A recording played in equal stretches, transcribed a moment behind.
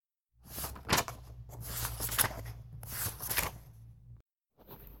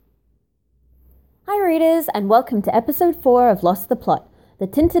readers, and welcome to episode 4 of Lost the Plot, the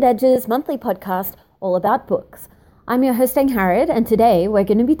Tinted Edges monthly podcast all about books. I'm your host, Angharad, and today we're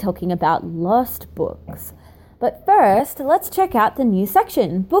going to be talking about lost books. But first, let's check out the new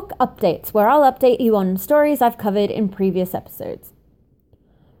section, Book Updates, where I'll update you on stories I've covered in previous episodes.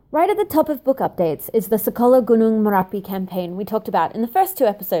 Right at the top of Book Updates is the Sekolah Gunung Merapi campaign we talked about in the first 2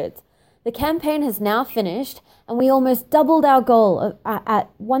 episodes. The campaign has now finished, and we almost doubled our goal at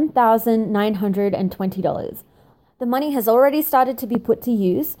 $1,920. The money has already started to be put to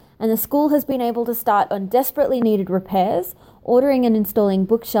use, and the school has been able to start on desperately needed repairs, ordering and installing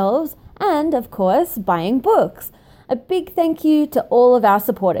bookshelves, and, of course, buying books. A big thank you to all of our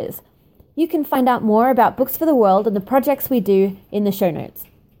supporters. You can find out more about Books for the World and the projects we do in the show notes.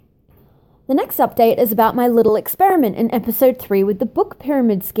 The next update is about my little experiment in episode 3 with the book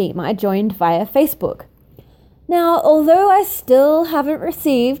pyramid scheme I joined via Facebook. Now, although I still haven't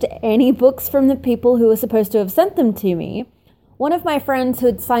received any books from the people who were supposed to have sent them to me, one of my friends who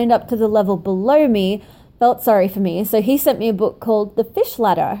had signed up to the level below me felt sorry for me, so he sent me a book called The Fish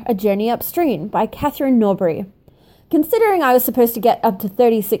Ladder, A Journey Upstream by Catherine Norbury. Considering I was supposed to get up to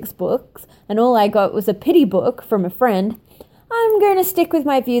 36 books, and all I got was a pity book from a friend, I'm going to stick with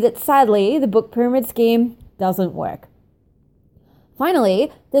my view that sadly, the book pyramid scheme doesn't work.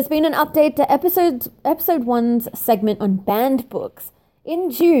 Finally, there's been an update to episode 1's segment on banned books.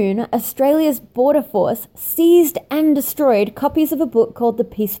 In June, Australia's Border Force seized and destroyed copies of a book called The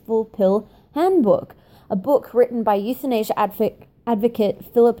Peaceful Pill Handbook, a book written by euthanasia advocate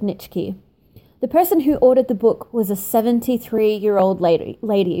Philip Nitschke. The person who ordered the book was a 73-year-old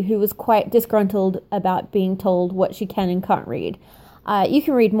lady who was quite disgruntled about being told what she can and can't read. You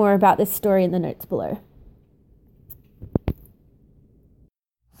can read more about this story in the notes below.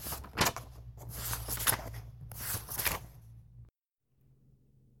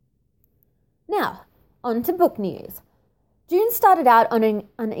 Now, on to book news. June started out on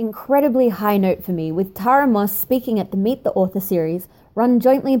an incredibly high note for me, with Tara Moss speaking at the Meet the Author series, run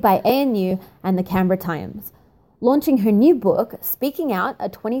jointly by ANU and the Canberra Times. Launching her new book, Speaking Out, a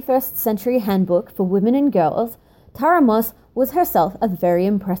 21st Century Handbook for Women and Girls, Tara Moss was herself a very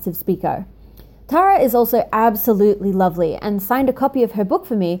impressive speaker. Tara is also absolutely lovely and signed a copy of her book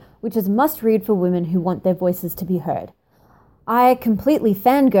for me, which is a must-read for women who want their voices to be heard. I completely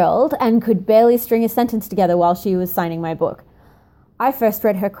fangirled and could barely string a sentence together while she was signing my book. I first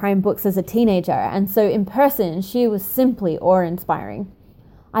read her crime books as a teenager, and so in person, she was simply awe-inspiring.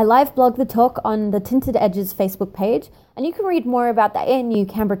 I live blog the talk on the Tinted Edges Facebook page, and you can read more about the ANU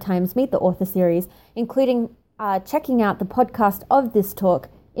Canberra Times Meet the Author series, including checking out the podcast of this talk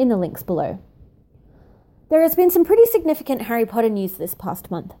in the links below. There has been some pretty significant Harry Potter news this past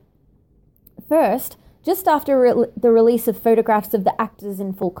month. First, just after the release of photographs of the actors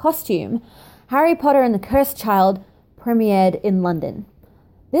in full costume, Harry Potter and the Cursed Child premiered in London.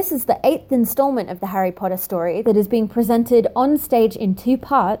 This is the 8th installment of the Harry Potter story that is being presented on stage in 2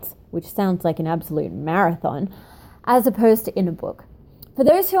 parts, which sounds like an absolute marathon, as opposed to in a book. For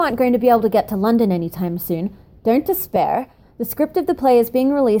those who aren't going to be able to get to London anytime soon, don't despair. The script of the play is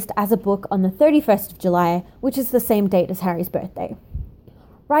being released as a book on the 31st of July, which is the same date as Harry's birthday.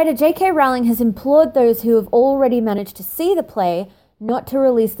 Writer J.K. Rowling has implored those who have already managed to see the play not to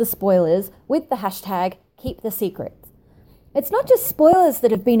release the spoilers with the hashtag #KeepTheSecrets. It's not just spoilers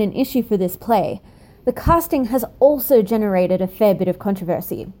that have been an issue for this play. The casting has also generated a fair bit of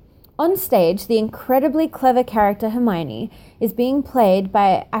controversy. On stage, the incredibly clever character Hermione is being played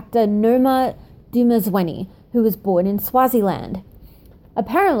by actor Noma Dumezweni, who was born in Swaziland.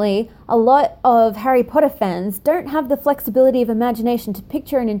 Apparently, a lot of Harry Potter fans don't have the flexibility of imagination to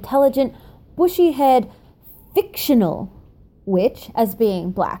picture an intelligent, bushy-haired, fictional witch as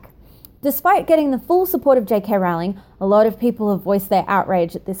being black. Despite getting the full support of J.K. Rowling, a lot of people have voiced their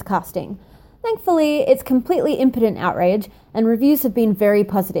outrage at this casting. Thankfully, it's completely impotent outrage, and reviews have been very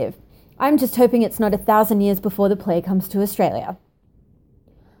positive. I'm just hoping it's not 1,000 years before the play comes to Australia.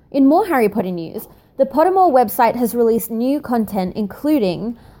 In more Harry Potter news, the Pottermore website has released new content,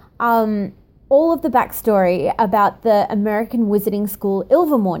 including all of the backstory about the American Wizarding School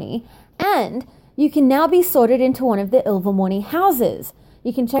Ilvermorny, and you can now be sorted into one of the Ilvermorny houses.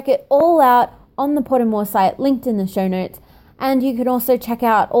 You can check it all out on the Pottermore site, linked in the show notes, and you can also check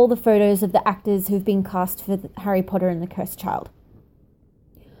out all the photos of the actors who've been cast for Harry Potter and the Cursed Child.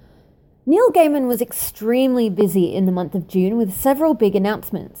 Neil Gaiman was extremely busy in the month of June with several big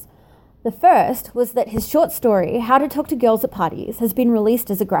announcements. The first was that his short story, How to Talk to Girls at Parties, has been released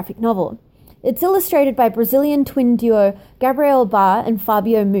as a graphic novel. It's illustrated by Brazilian twin duo Gabriel Bar and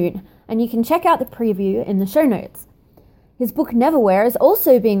Fabio Moon, and you can check out the preview in the show notes. His book Neverwhere is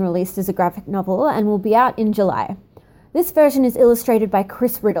also being released as a graphic novel and will be out in July. This version is illustrated by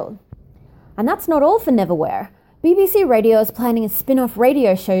Chris Riddle. And that's not all for Neverwhere. BBC Radio is planning a spin-off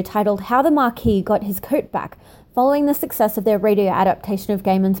radio show titled How the Marquis Got His Coat Back, following the success of their radio adaptation of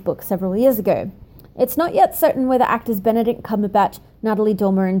Gaiman's book several years ago. It's not yet certain whether actors Benedict Cumberbatch, Natalie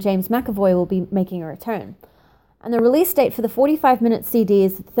Dormer and James McAvoy will be making a return. And the release date for the 45-minute CD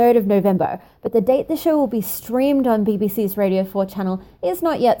is the 3rd of November, but the date the show will be streamed on BBC's Radio 4 channel is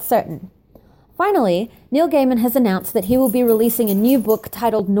not yet certain. Finally, Neil Gaiman has announced that he will be releasing a new book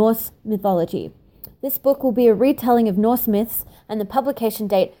titled Norse Mythology. This book will be a retelling of Norse myths, and the publication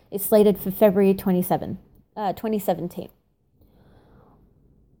date is slated for February 2017.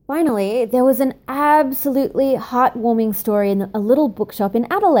 Finally, there was an absolutely heartwarming story in a little bookshop in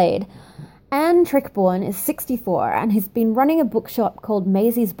Adelaide. Anne Trickborn is 64 and has been running a bookshop called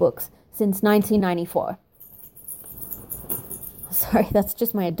Maisie's Books since 1994. Sorry, that's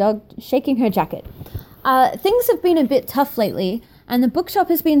just my dog shaking her jacket. Things have been a bit tough lately, and the bookshop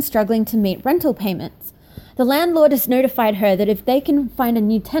has been struggling to meet rental payments. The landlord has notified her that if they can find a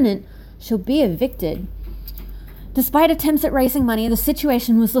new tenant, she'll be evicted. Despite attempts at raising money, the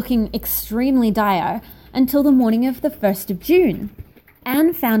situation was looking extremely dire until the morning of the 1st of June.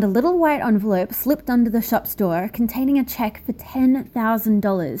 Anne found a little white envelope slipped under the shop's door containing a check for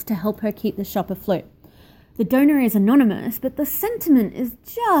 $10,000 to help her keep the shop afloat. The donor is anonymous, but the sentiment is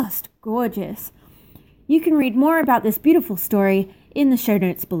just gorgeous. You can read more about this beautiful story in the show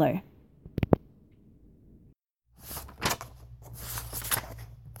notes below.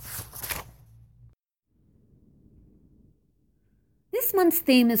 This month's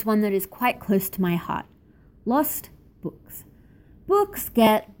theme is one that is quite close to my heart. Lost books. Books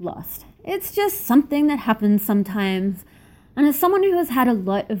get lost. It's just something that happens sometimes. And as someone who has had a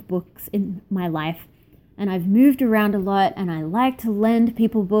lot of books in my life, and I've moved around a lot, and I like to lend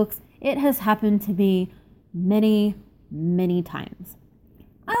people books, it has happened to me many, many times.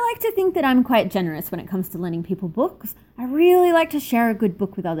 I like to think that I'm quite generous when it comes to lending people books. I really like to share a good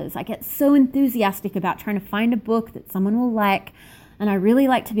book with others. I get so enthusiastic about trying to find a book that someone will like, and I really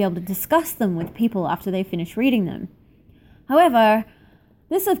like to be able to discuss them with people after they finish reading them. However,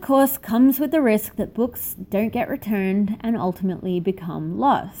 this of course comes with the risk that books don't get returned and ultimately become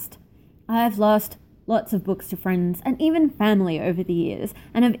lost. I've lost lots of books to friends and even family over the years,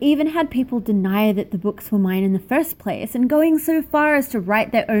 and I've even had people deny that the books were mine in the first place, and going so far as to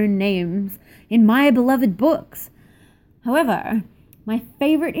write their own names in my beloved books. However, my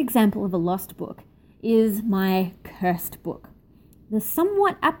favorite example of a lost book is my cursed book, the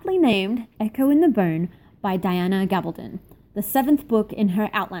somewhat aptly named Echo in the Bone by Diana Gabaldon, the 7th book in her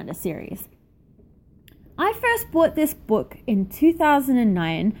Outlander series. I first bought this book in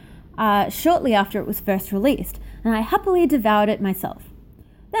 2009, shortly after it was first released, and I happily devoured it myself.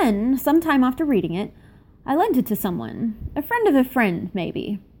 Then, sometime after reading it, I lent it to someone, a friend of a friend,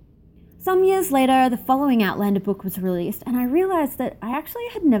 maybe. Some years later, the following Outlander book was released, and I realized that I actually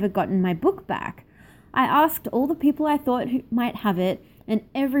had never gotten my book back. I asked all the people I thought who might have it, and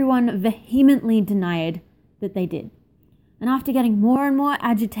everyone vehemently denied that they did. And after getting more and more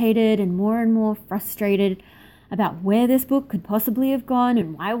agitated and more frustrated about where this book could possibly have gone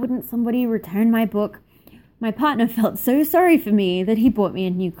and why wouldn't somebody return my book, my partner felt so sorry for me that he bought me a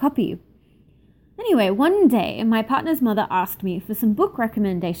new copy. Anyway, one day, my partner's mother asked me for some book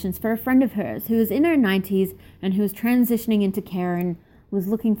recommendations for a friend of hers who was in her 90s and who was transitioning into care and was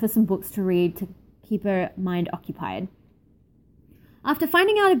looking for some books to read to keep her mind occupied. After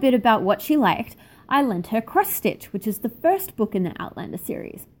finding out a bit about what she liked, I lent her Cross Stitch, which is the first book in the Outlander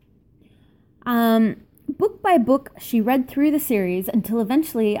series. Book by book, she read through the series until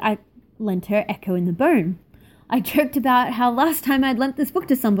eventually I lent her Echo in the Bone. I joked about how last time I'd lent this book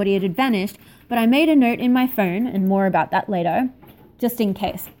to somebody it had vanished, but I made a note in my phone, and more about that later, just in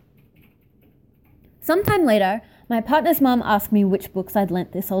case. Sometime later, my partner's mum asked me which books I'd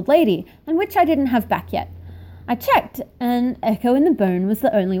lent this old lady, and which I didn't have back yet. I checked, and Echo in the Bone was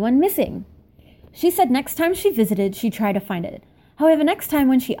the only one missing. She said next time she visited, she'd try to find it. However, next time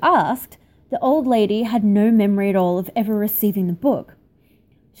when she asked, the old lady had no memory at all of ever receiving the book.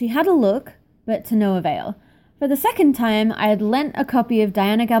 She had a look, but to no avail. For the second time, I had lent a copy of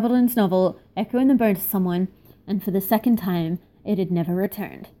Diana Gabaldon's novel, Echo in the Bone, to someone, and for the second time, it had never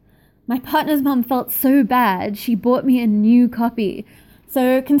returned. My partner's mum felt so bad, she bought me a new copy.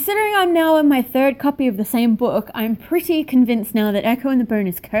 So, considering I'm now on my 3rd copy of the same book, I'm pretty convinced now that Echo in the Bone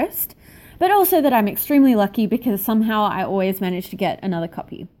is cursed, but also that I'm extremely lucky because somehow I always manage to get another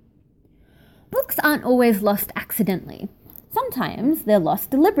copy. Books aren't always lost accidentally. Sometimes they're lost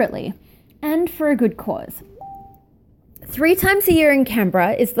deliberately, and for a good cause. 3 times a year in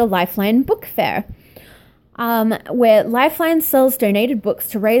Canberra is the Lifeline Book Fair, where Lifeline sells donated books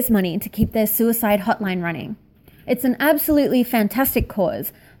to raise money to keep their suicide hotline running. It's an absolutely fantastic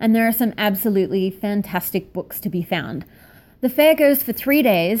cause, and there are some absolutely fantastic books to be found. The fair goes for 3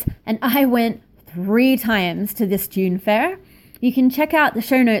 days, and I went 3 times to this June fair. You can check out the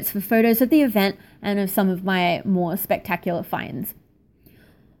show notes for photos of the event and of some of my more spectacular finds.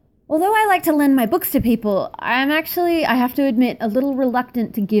 Although I like to lend my books to people, I'm actually, I have to admit, a little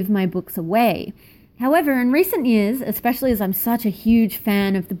reluctant to give my books away. However, in recent years, especially as I'm such a huge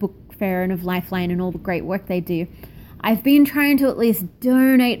fan of the book fair and of Lifeline and all the great work they do, I've been trying to at least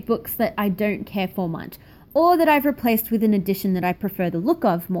donate books that I don't care for much, or that I've replaced with an edition that I prefer the look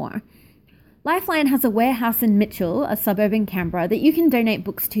of more. Lifeline has a warehouse in Mitchell, a suburb in Canberra, that you can donate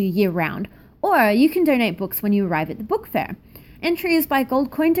books to year-round, or you can donate books when you arrive at the book fair. Entry is by gold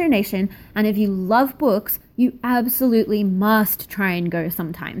coin donation, and if you love books, you absolutely must try and go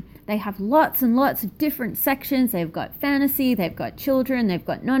sometime. They have lots and lots of different sections. They've got fantasy, they've got children, they've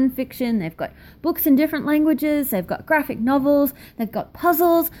got non-fiction, they've got books in different languages, they've got graphic novels, they've got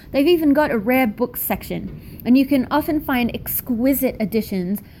puzzles, they've even got a rare books section. And you can often find exquisite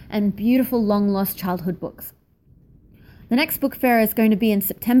editions and beautiful long-lost childhood books. The next book fair is going to be in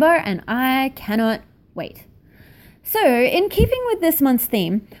September, and I cannot wait. So, in keeping with this month's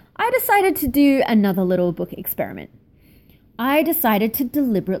theme, I decided to do another little book experiment. I decided to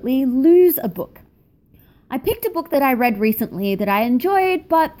deliberately lose a book. I picked a book that I read recently that I enjoyed,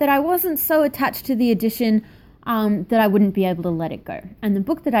 but that I wasn't so attached to the edition that I wouldn't be able to let it go. And the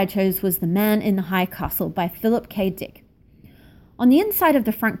book that I chose was The Man in the High Castle by Philip K. Dick. On the inside of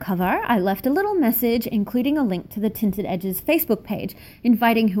the front cover, I left a little message including a link to the Tinted Edges Facebook page,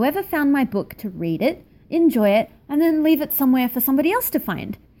 inviting whoever found my book to read it, enjoy it, and then leave it somewhere for somebody else to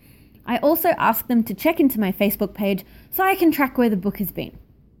find. I also asked them to check into my Facebook page so I can track where the book has been.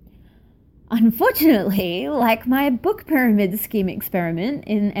 Unfortunately, like my book pyramid scheme experiment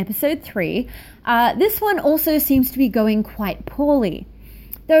in episode 3, this one also seems to be going quite poorly.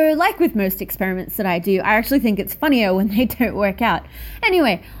 Though, like with most experiments that I do, I actually think it's funnier when they don't work out.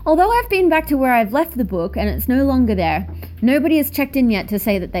 Anyway, although I've been back to where I've left the book and it's no longer there, nobody has checked in yet to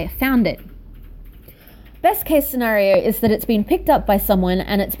say that they have found it. Best case scenario is that it's been picked up by someone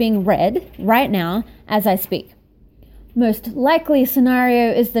and it's being read right now as I speak. Most likely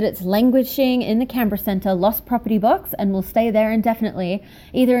scenario is that it's languishing in the Canberra Centre lost property box and will stay there indefinitely,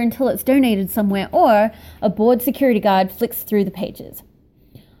 either until it's donated somewhere or a bored security guard flicks through the pages.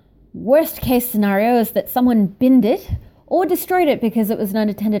 Worst case scenario is that someone binned it or destroyed it because it was an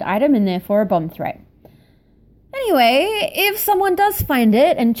unattended item and therefore a bomb threat. Anyway, if someone does find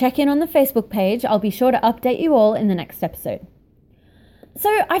it and check in on the Facebook page, I'll be sure to update you all in the next episode. So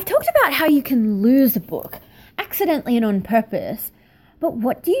I've talked about how you can lose a book, accidentally and on purpose, but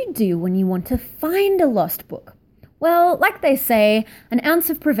what do you do when you want to find a lost book? Well, like they say, an ounce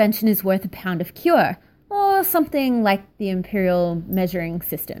of prevention is worth a pound of cure, or something like the imperial measuring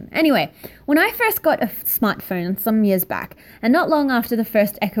system. Anyway, when I first got a smartphone some years back, and not long after the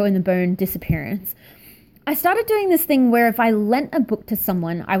first Echo in the Bone disappearance, I started doing this thing where if I lent a book to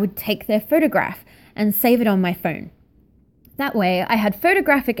someone, I would take their photograph and save it on my phone. That way, I had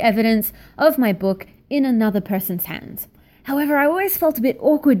photographic evidence of my book in another person's hands. However, I always felt a bit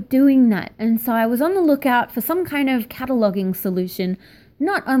awkward doing that, and so I was on the lookout for some kind of cataloging solution,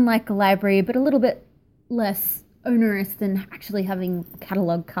 not unlike a library, but a little bit less onerous than actually having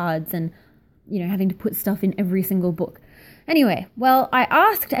catalog cards and, having to put stuff in every single book. Anyway, well, I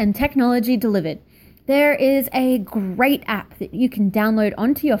asked and technology delivered. There is a great app that you can download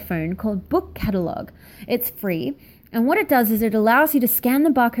onto your phone called Book Catalog. It's free, and what it does is it allows you to scan the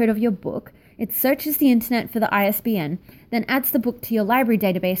barcode of your book, it searches the internet for the ISBN, then adds the book to your library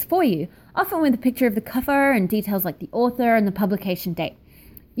database for you, often with a picture of the cover and details like the author and the publication date.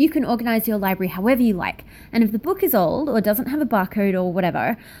 You can organize your library however you like, and if the book is old or doesn't have a barcode or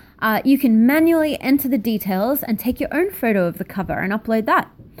whatever, you can manually enter the details and take your own photo of the cover and upload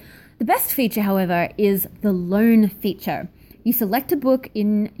that. The best feature, however, is the loan feature. You select a book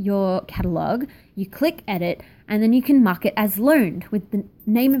in your catalog, you click edit, and then you can mark it as loaned with the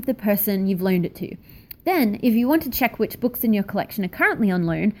name of the person you've loaned it to. Then, if you want to check which books in your collection are currently on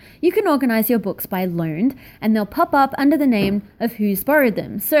loan, you can organize your books by loaned, and they'll pop up under the name of who's borrowed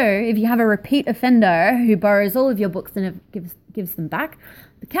them. So, if you have a repeat offender who borrows all of your books and gives them back,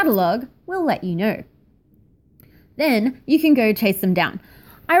 the catalog will let you know. Then, you can go chase them down.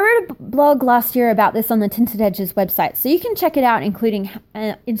 I wrote a blog last year about this on the Tinted Edges website, so you can check it out, including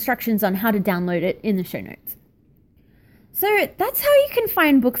instructions on how to download it in the show notes. So that's how you can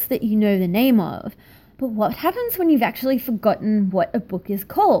find books that you know the name of. But what happens when you've actually forgotten what a book is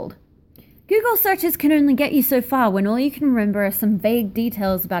called? Google searches can only get you so far when all you can remember are some vague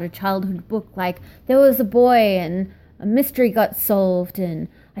details about a childhood book, like there was a boy and a mystery got solved and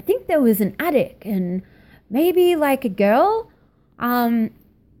I think there was an attic and maybe like a girl. The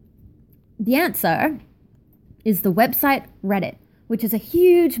answer is the website Reddit, which is a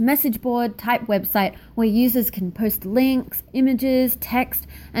huge message board type website where users can post links, images, text,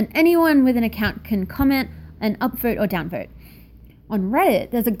 and anyone with an account can comment and upvote or downvote. On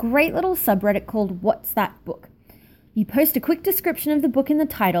Reddit, there's a great little subreddit called What's That Book? You post a quick description of the book in the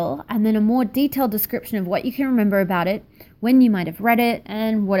title and then a more detailed description of what you can remember about it, when you might have read it,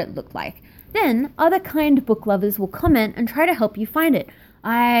 and what it looked like. Then, other kind book lovers will comment and try to help you find it.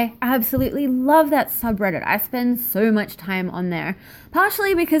 I absolutely love that subreddit. I spend so much time on there,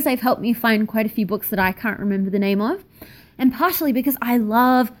 partially because they've helped me find quite a few books that I can't remember the name of, and partially because I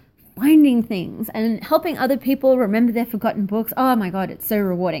love finding things and helping other people remember their forgotten books. Oh my god, it's so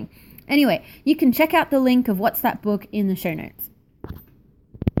rewarding. Anyway, you can check out the link of What's That Book in the show notes.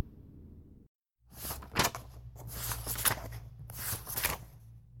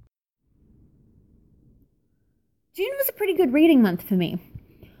 June was a pretty good reading month for me.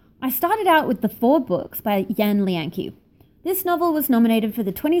 I started out with The Four Books by Jan Lianqiu. This novel was nominated for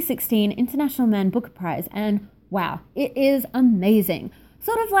the 2016 International Man Booker Prize, and wow, it is amazing.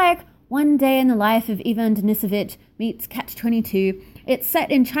 Sort of like One Day in the Life of Ivan Denisovich meets Catch-22. It's set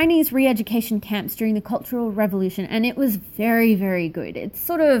in Chinese re-education camps during the Cultural Revolution, and it was very, very good. It's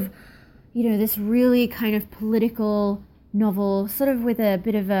sort of, this really kind of political novel, sort of with a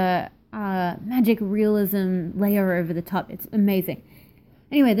bit of a magic realism layer over the top. It's amazing.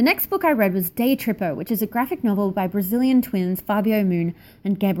 Anyway, the next book I read was Day Tripper, which is a graphic novel by Brazilian twins Fabio Moon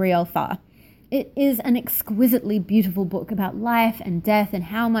and Gabriel Far. It is an exquisitely beautiful book about life and death and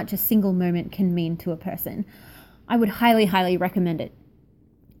how much a single moment can mean to a person. I would highly, highly recommend it.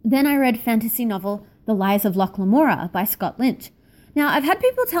 Then I read fantasy novel The Lies of Locke Lamora by Scott Lynch. Now, I've had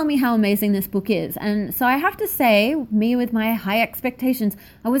people tell me how amazing this book is, and so I have to say, me with my high expectations,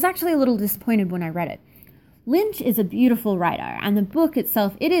 I was actually a little disappointed when I read it. Lynch is a beautiful writer, and the book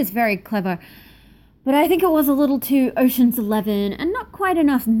itself, it is very clever, but I think it was a little too Ocean's 11 and not quite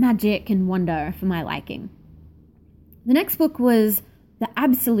enough magic and wonder for my liking. The next book was the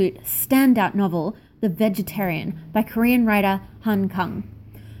absolute standout novel, The Vegetarian, by Korean writer Han Kang.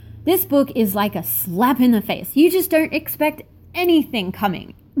 This book is like a slap in the face. You just don't expect anything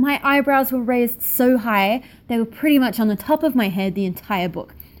coming. My eyebrows were raised so high, they were pretty much on the top of my head the entire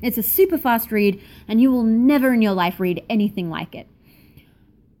book. It's a super fast read, and you will never in your life read anything like it.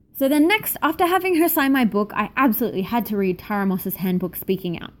 So then next, after having her sign my book, I absolutely had to read Tara Moss's handbook,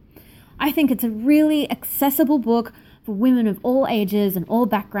 Speaking Out. I think it's a really accessible book for women of all ages and all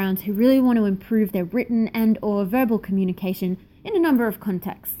backgrounds who really want to improve their written and or verbal communication in a number of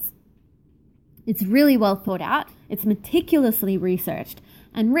contexts. It's really well thought out, it's meticulously researched,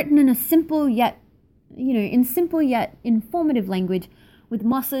 and written in a simple yet informative language with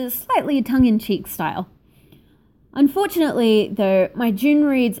Moss's slightly tongue-in-cheek style. Unfortunately, though, my June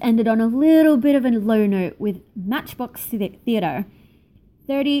reads ended on a little bit of a low note with Matchbox Theatre,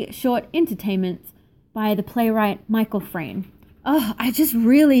 30 Short Entertainments by the playwright Michael Frayn. Oh, I just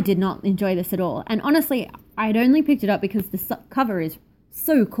really did not enjoy this at all. And honestly, I'd only picked it up because the cover is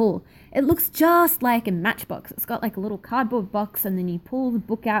so cool. It looks just like a matchbox. It's got like a little cardboard box and then you pull the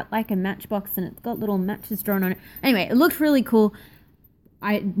book out like a matchbox and it's got little matches drawn on it. Anyway, it looked really cool.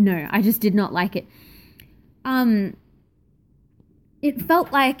 I just did not like it. It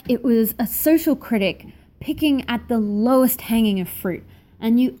felt like it was a social critic picking at the lowest hanging of fruit,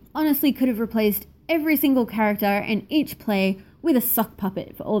 and you honestly could have replaced every single character in each play with a sock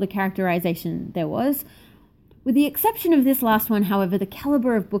puppet for all the characterization there was. With the exception of this last one, however, the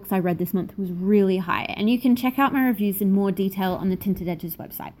caliber of books I read this month was really high, and you can check out my reviews in more detail on the Tinted Edges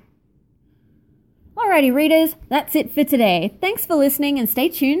website. Alrighty, readers, that's it for today. Thanks for listening and stay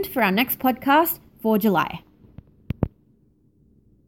tuned for our next podcast for July.